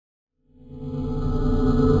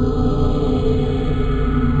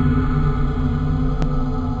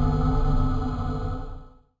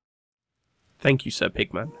thank you, Sir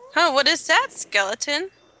Pigman. Huh, what is that, skeleton?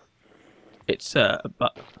 It's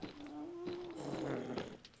but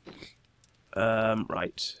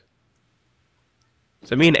right.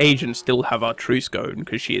 So me and Asian still have our truce going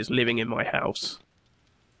because she is living in my house.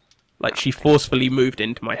 Like, she forcefully moved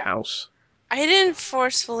into my house. I didn't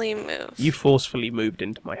forcefully move. You forcefully moved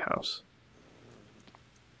into my house.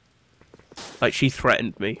 Like, she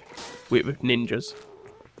threatened me with ninjas.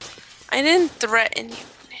 I didn't threaten you.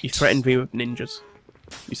 You threatened me with ninjas.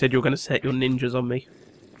 You said you were going to set your ninjas on me.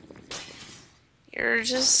 You're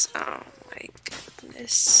just... Oh my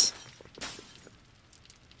goodness.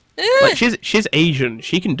 Like, she's Asian.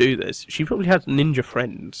 She can do this. She probably has ninja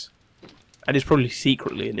friends. And is probably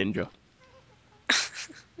secretly a ninja.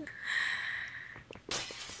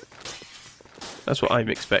 That's what I'm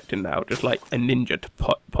expecting now. Just like a ninja to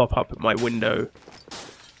pop up at my window.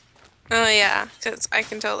 Oh yeah, because I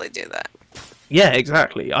can totally do that. Yeah,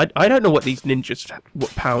 exactly. I don't know what these ninjas,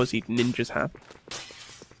 what powers these ninjas have.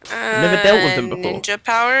 I've never dealt with them before. Ninja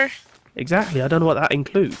power? Exactly, I don't know what that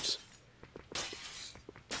includes.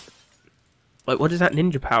 Like, what does that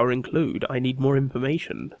ninja power include? I need more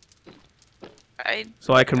information.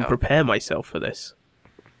 So I can prepare myself for this.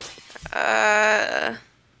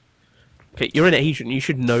 Okay, you're an Asian, you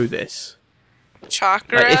should know this.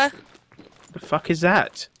 Chakra? Like, the fuck is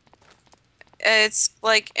that? It's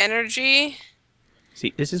like energy.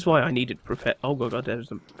 See, this is why I needed to prepare. Oh god,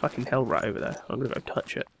 there's a fucking hell right over there. I'm gonna go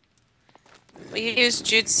touch it. We use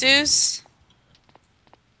jutsus.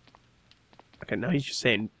 Okay, now he's just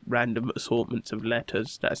saying random assortments of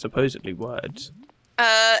letters that are supposedly words.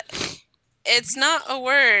 It's not a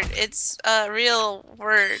word. It's a real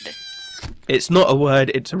word. It's not a word,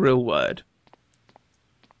 it's a real word.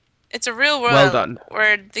 It's a real world Well done.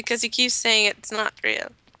 word because he keeps saying it's not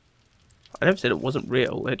real. I never said it wasn't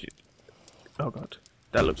real. Oh god,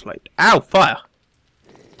 that looks like... Ow, fire!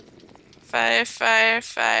 Fire, fire,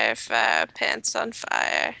 fire, fire, pants on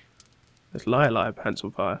fire. There's liar, pants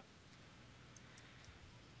on fire.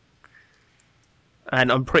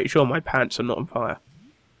 And I'm pretty sure my pants are not on fire.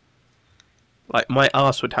 Like, my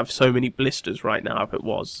ass would have so many blisters right now if it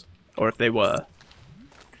was. Or if they were.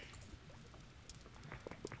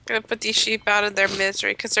 Gonna put these sheep out of their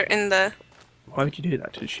misery because they're in the... Why would you do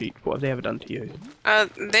that to the sheep? What have they ever done to you?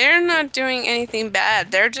 They're not doing anything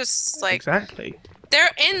bad. They're just like... Exactly.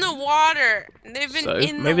 They're in the water. They've been in the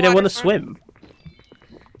water. Maybe they want to swim.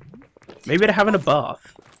 Maybe they're having a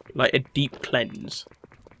bath. Like a deep cleanse.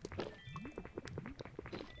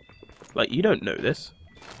 Like, you don't know this.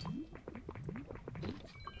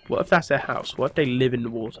 What if that's their house? What if they live in the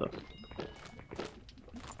water?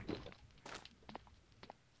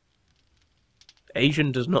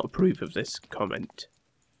 Asian does not approve of this comment.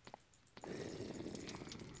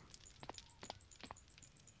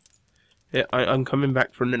 Yeah, I'm coming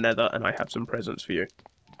back from the Nether and I have some presents for you.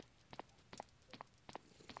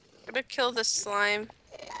 I'm gonna kill this slime.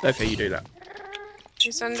 Okay, you do that.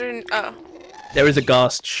 He's under... Oh. There is a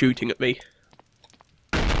ghast shooting at me.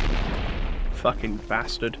 Fucking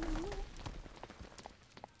bastard.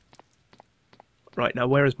 Right, now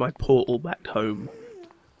where is my portal back home?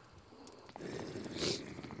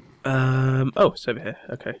 Oh, it's over here.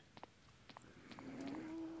 Okay.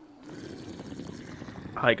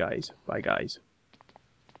 Hi guys. Bye guys.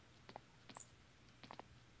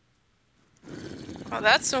 Oh,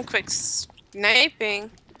 that's some quick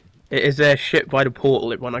sniping. Is there shit by the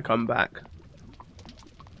portal when I come back?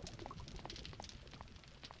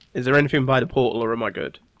 Is there anything by the portal or am I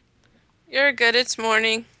good? You're good, it's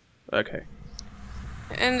morning. Okay.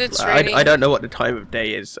 And it's raining. I don't know what the time of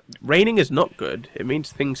day is. Raining is not good. It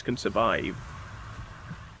means things can survive.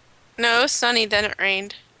 No, it was sunny, then it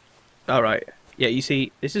rained. Alright. Yeah, you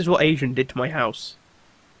see, this is what Asian did to my house.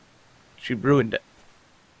 She ruined it.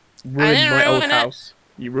 Ruined my old house.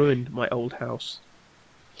 You ruined my old house.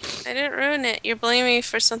 I didn't ruin it. You're blaming me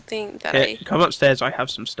for something that Here, come upstairs, I have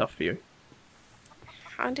some stuff for you.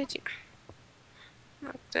 How did you...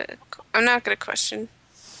 I'm not gonna question.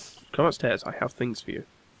 Come upstairs, I have things for you.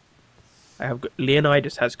 I have...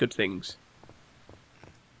 Leonidas has good things.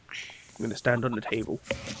 I'm gonna stand on the table,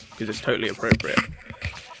 because it's totally appropriate.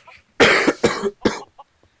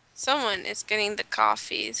 Someone is getting the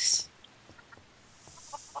coffees.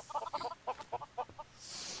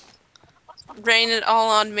 Rain it all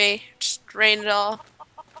on me. Just rain it all.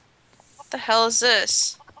 What the hell is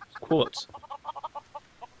this? Quartz.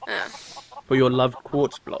 Yeah. For your loved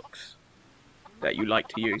quartz blocks that you like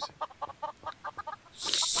to use.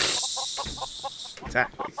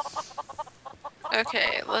 Exactly.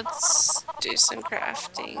 Okay, let's do some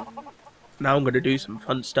crafting. Now I'm gonna do some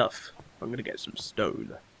fun stuff. I'm gonna get some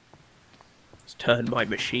stone. Let's turn my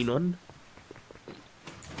machine on.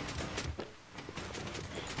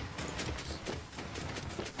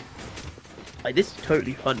 Like, this is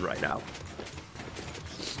totally fun right now.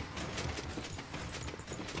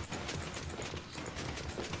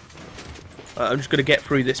 I'm just gonna get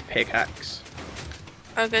through this pickaxe.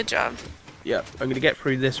 Oh, good job. Yeah, I'm gonna get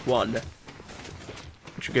through this one,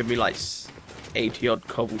 which will give me like 80 odd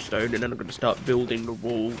cobblestone, and then I'm gonna start building the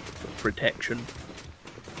wall of protection.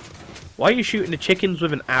 Why are you shooting the chickens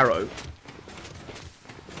with an arrow?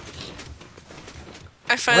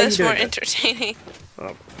 I find this more entertaining. Oh,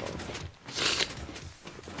 God.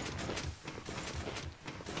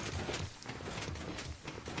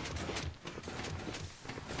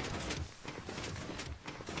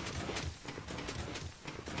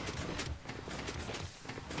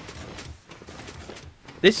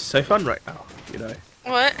 This is so fun right now, you know.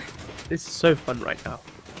 What? This is so fun right now.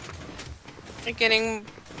 You're getting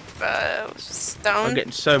stone? I'm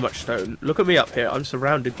getting so much stone. Look at me up here. I'm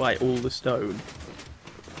surrounded by all the stone.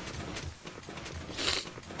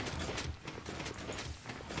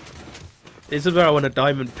 This is where I want a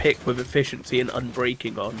diamond pick with efficiency and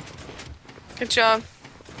unbreaking on. Good job.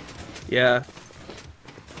 Yeah.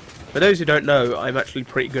 For those who don't know, I'm actually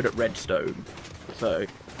pretty good at redstone. So,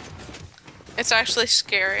 It's actually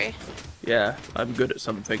scary. yeah, I'm good at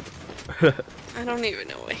something. I don't even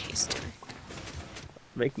know what he's doing.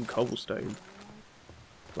 Making cobblestone.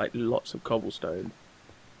 Like, lots of cobblestone.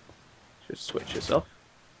 Just switch this off.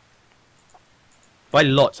 By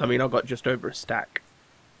lots, I mean I've got just over a stack.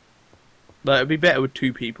 But it'd be better with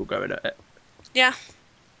 2 people going at it. Yeah.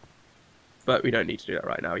 But we don't need to do that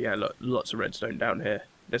right now. Yeah, look, lots of redstone down here.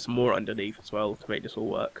 There's some more underneath as well to make this all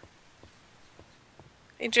work.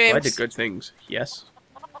 Hey, James. So I did good things. Yes.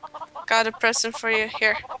 Got a present for you.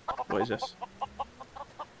 Here. What is this?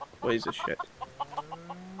 What is this shit?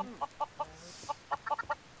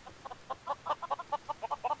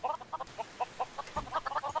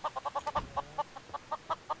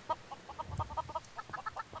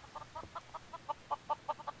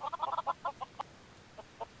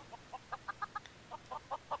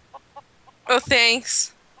 Oh,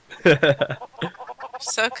 thanks.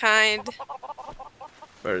 So kind.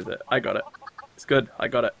 Where is it? I got it. It's good. I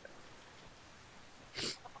got it.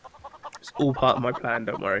 It's all part of my plan,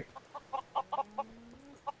 don't worry.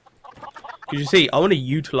 Because you see, I want to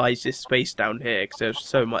utilize this space down here because there's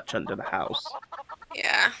so much under the house.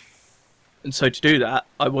 Yeah. And so to do that,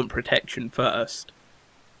 I want protection first.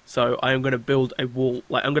 So I am going to build a wall,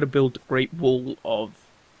 like I'm going to build a great wall of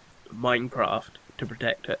Minecraft to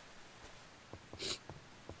protect it.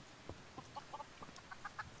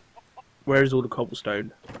 Where is all the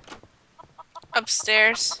cobblestone?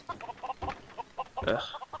 Upstairs. Ugh,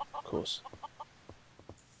 of course.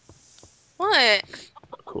 What?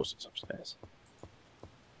 Of course it's upstairs.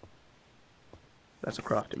 That's a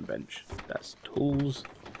crafting bench. That's tools,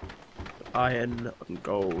 iron, and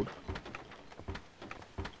gold.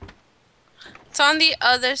 It's on the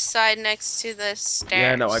other side next to the stairs.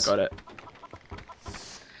 Yeah, no, I got it.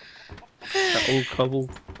 That all cobble.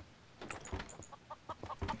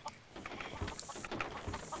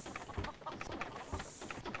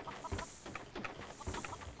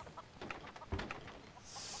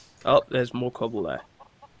 Oh, there's more cobble there.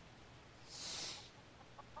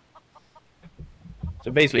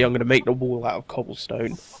 So basically I'm going to make the wall out of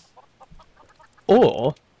cobblestone.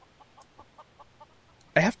 Or,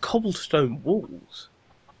 I have cobblestone walls.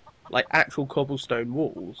 Like actual cobblestone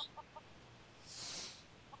walls.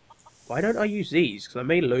 Why don't I use these? Because I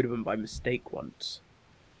made a load of them by mistake once.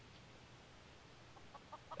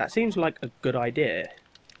 That seems like a good idea.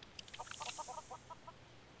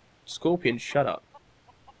 Scorpion, shut up.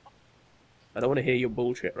 I don't want to hear your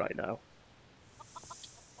bullshit right now.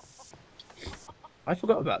 I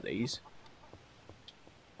forgot about these.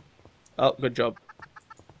 Oh, good job.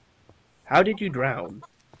 How did you drown?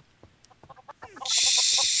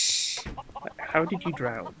 How did you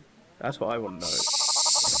drown? That's what I want to know.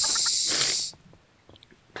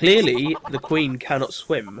 Clearly, the queen cannot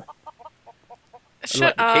swim.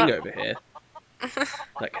 Shut Unlike the up. king over here.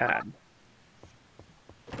 That can.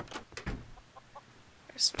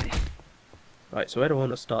 Where's my... Right, so where do I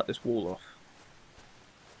want to start this wall off?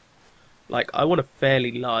 Like, I want a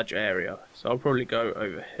fairly large area, so I'll probably go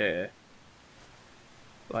over here.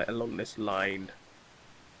 Like, along this line.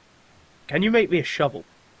 Can you make me a shovel?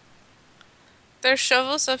 There's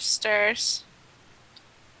shovels upstairs.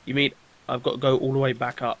 You mean I've got to go all the way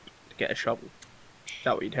back up to get a shovel? Is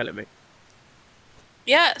that what you're telling me?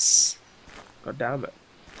 Yes. God damn it.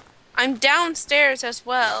 I'm downstairs as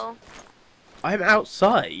well. I'm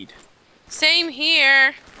outside. Same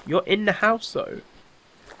here. You're in the house, though.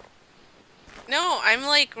 No, I'm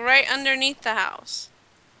like right underneath the house.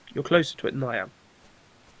 You're closer to it than I am.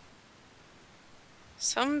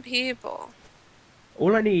 Some people.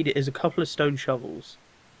 All I need is a couple of stone shovels.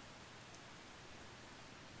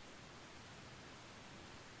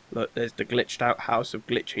 Look, there's the glitched out house of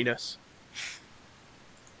glitchiness.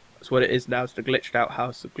 That's what it is now, it's the glitched out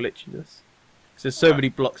house of glitchiness. There's so many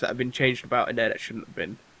blocks that have been changed about in there that shouldn't have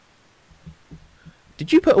been.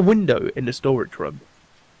 Did you put a window in the storage room?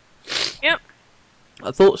 Yep.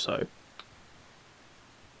 I thought so.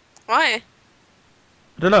 Why?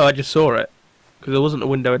 I don't know, I just saw it. Because there wasn't a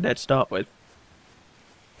window in there to start with.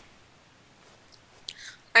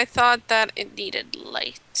 I thought that it needed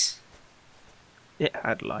light. It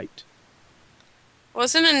had light.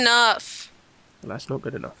 Wasn't enough. Well, that's not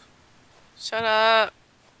good enough. Shut up.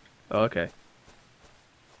 Oh, okay.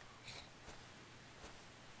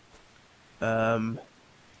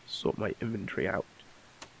 Sort my inventory out.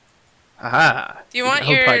 Haha! Do you want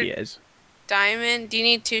How your tidy it is. diamond? Do you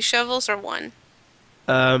need 2 shovels or 1?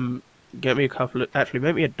 Get me a couple of... Actually,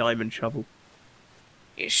 make me a diamond shovel.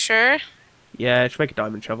 You sure? Yeah, just make a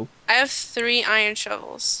diamond shovel. I have 3 iron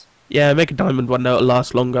shovels. Yeah, make a diamond one, though, it'll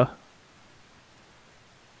last longer.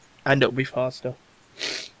 And it'll be faster.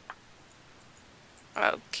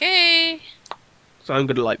 Okay. So I'm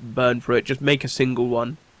gonna, like, burn through it. Just make a single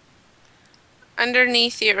one.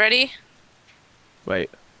 Underneath you, ready? Wait.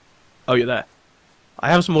 Oh, you're there. I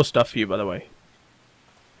have some more stuff for you, by the way.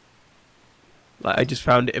 Like, I just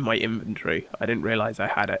found it in my inventory. I didn't realise I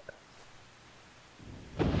had it.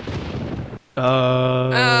 Oh,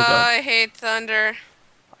 God. I hate thunder.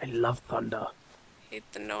 I love thunder. Hate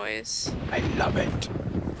the noise. I love it.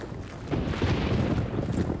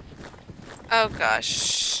 Oh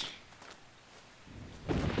gosh.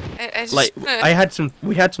 I just, Like,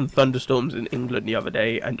 we had some thunderstorms in England the other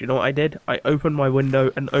day, and you know what I did? I opened my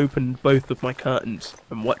window and opened both of my curtains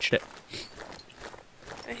and watched it.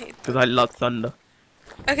 I hate Because I love thunder.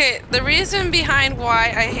 Okay, the reason behind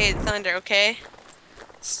why I hate thunder, okay?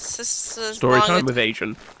 Story time with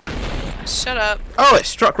Asian. Shut up. Oh, it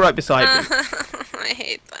struck right beside me. I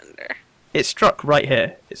hate thunder. It struck right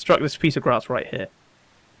here. It struck this piece of grass right here.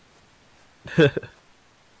 I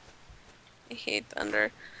hate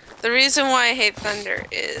thunder. The reason why I hate thunder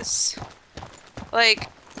is, like,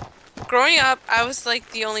 growing up, I was,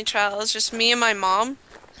 like, the only child. It was just me and my mom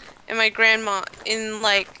and my grandma in,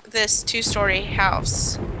 like, this 2-story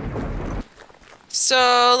house.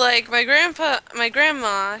 So, like, my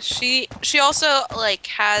grandma, she also, like,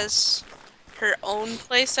 has her own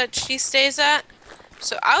place that she stays at.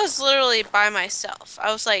 So I was literally by myself.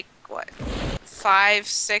 I was, like, what, 5,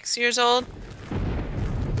 6 years old?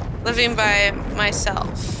 Living by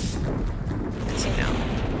myself. 'Cause, you know,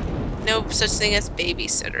 no such thing as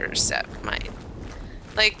babysitters at my,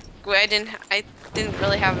 like, I didn't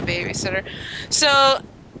really have a babysitter. So,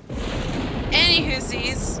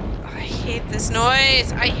 anywhoosies, I hate this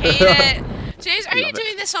noise. I hate it. James, are you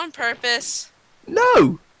doing this on purpose?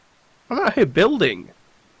 No! I'm out here building.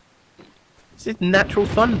 This is natural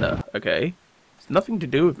thunder, okay? It's nothing to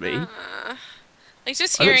do with me. Like,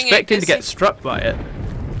 just I'm hearing expecting it. to get struck by it.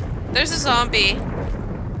 There's a zombie.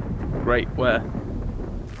 Right, where?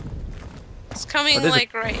 It's coming, Oh,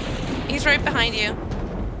 like, right. He's right behind you.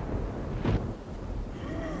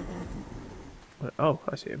 Oh,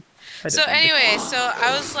 I see him. So anyway, so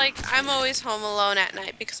I was like, I'm always home alone at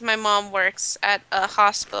night because my mom works at a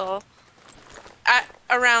hospital at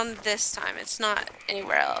around this time. It's not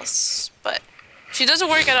anywhere else, but she doesn't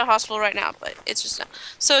work at a hospital right now, but it's just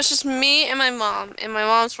so it's just me and my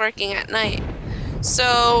mom's working at night.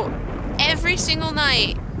 So every single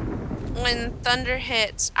night when thunder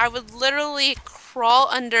hits, I would literally crawl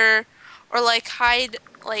under or like hide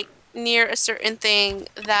like near a certain thing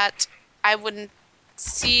that I wouldn't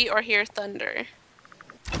see or hear thunder.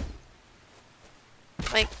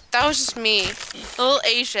 Like, that was just me. A little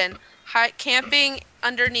Asian. Camping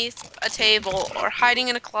underneath a table or hiding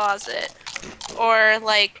in a closet. Or,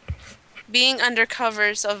 like, being under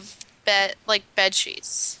covers of bed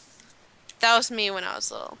sheets. That was me when I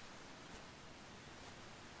was little.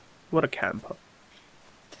 What a camper.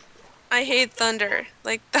 I hate thunder.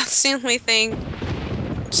 Like, that's the only thing.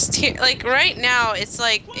 Just here, like, right now, it's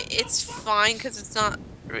like, it's fine because it's not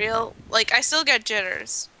real. Like, I still get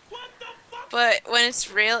jitters. But when it's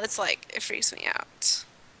real, it's like, it freaks me out.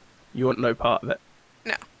 You want no part of it?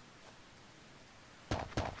 No.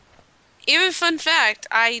 Even fun fact,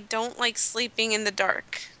 I don't like sleeping in the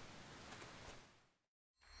dark.